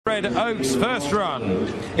Betfred Oaks first run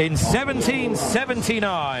in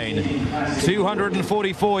 1779.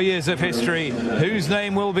 244 years of history. Whose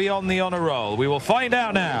name will be on the honour roll? We will find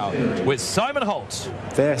out now with Simon Holt.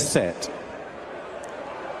 They're set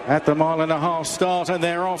at the 1.5 mile start, and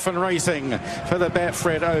they're off and racing for the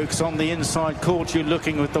Betfred Oaks. On the inside, Caught You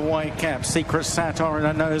Looking with the white cap, Secret Satire and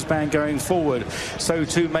a noseband going forward. So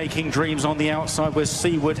too Making Dreams on the outside with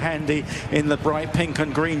Seaward Handy in the bright pink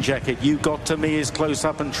and green jacket. You Got To Me is close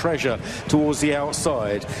up, and Treasure towards the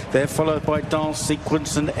outside. They're followed by Dance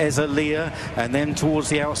Sequence and EZELIYA, and then towards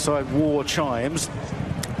the outside War Chimes.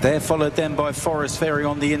 They're followed then by Forest Fairy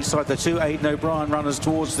on the inside. The two Aidan O'Brien runners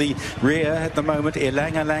towards the rear at the moment.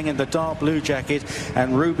 Ilang in the dark blue jacket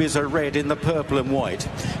and Rubies Are Red in the purple and white.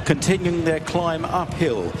 Continuing their climb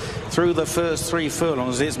uphill through the first 3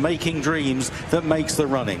 furlongs, it's Making Dreams that makes the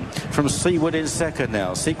running. From Seaward in second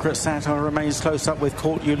now. Secret Satire remains close up with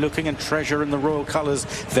Caught You Looking, and Treasure in the royal colours.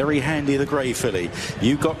 Very Handy, the grey filly.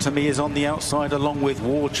 You Got To Me is on the outside along with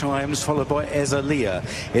War Chimes, followed by EZELIYA.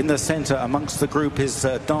 In the centre amongst the group is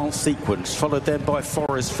Dance Sequence, followed then by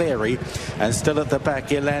Forest Fairy, and still at the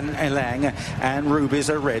back Ilang and Rubies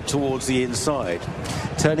Are Red towards the inside.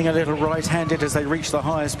 Turning a little right-handed as they reach the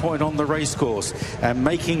highest point on the racecourse, and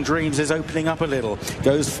Making Dreams is opening up a little,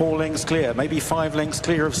 goes 4 lengths clear, maybe 5 lengths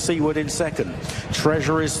clear of Seaward in second.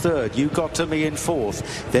 Treasure is third, You Got To Me in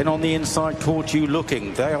fourth. Then on the inside, Caught You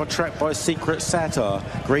Looking. They are tracked by Secret Satire,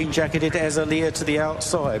 green jacketed EZELIYA to the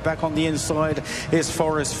outside. Back on the inside is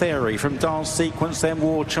Forest Fairy. From Dance Sequence, then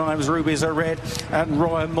War Chimes, Rubies Are Red, and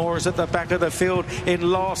Ryan Moore is at the back of the field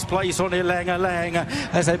in last place on Ilang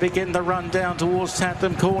as they begin the run down towards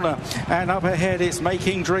Tatham Corner. And up ahead it's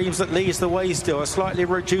Making Dreams that leads the way still, a slightly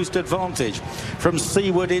reduced advantage from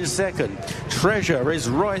Seaward in second. Treasure is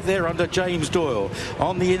right there under James Doyle.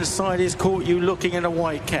 On the inside is Caught You Looking in a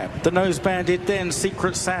white cap. The nose banded then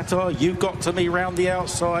Secret Satire, You Got To Me round the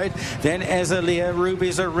outside, then EZELIYA,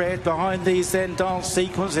 Rubies Are Red. Behind these then Dance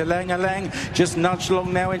Sequence, Ilang just nudged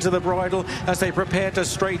along now into the bridle as they prepare to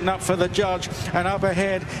straighten up for the judge. And up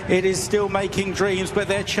ahead it is still Making Dreams, but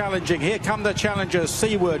they're challenging. Here come the challengers.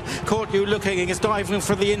 Seaward, Caught You Looking, is diving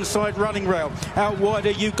for the inside running rail. Out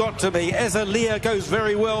wider, You Got To Me. EZELIYA goes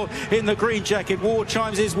very well in the green jacket. War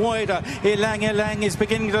Chimes is wider. Ilang is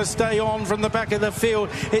beginning to stay on from the back of the field.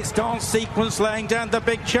 It's Dance Sequence laying down the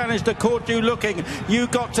big challenge to Caught You Looking. You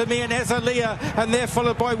Got To Me and EZELIYA, and they're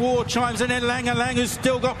followed by War Chimes and Ilang who's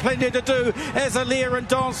still got plenty to do. EZELIYA and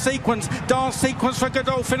Dance Sequence for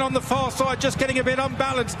Godolphin on the far side, just getting a bit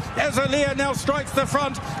unbalanced. EZELIYA now strikes the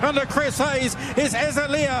front under Chris Hayes. Is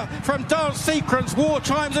EZELIYA from Dance Sequence. War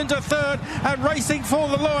Chimes into third, and racing for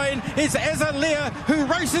the line is EZELIYA, who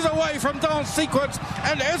races away from Dance Sequence,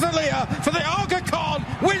 and EZELIYA for the Aga Khan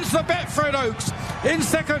wins the Betfred Oaks. In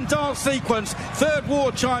second, Dance Sequence, third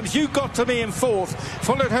War Chimes, You Got To Me in fourth,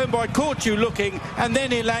 followed home by Caught You Looking, and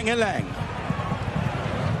then Ilang.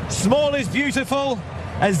 Small is beautiful.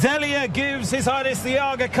 EZELIYA gives His Highness the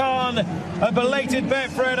Aga Khan a belated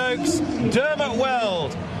Betfred Oaks. Dermot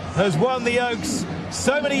Weld has won the Oaks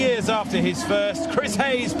so many years after his first. Chris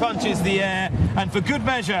Hayes punches the air, and for good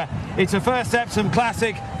measure, it's a first Epsom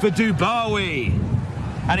Classic for Dubawi.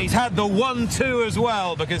 And he's had the 1-2 as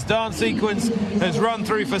well, because Dance Sequence has run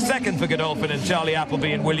through for second for Godolphin and Charlie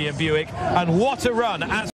Appleby and William Buick. And what a run,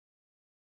 as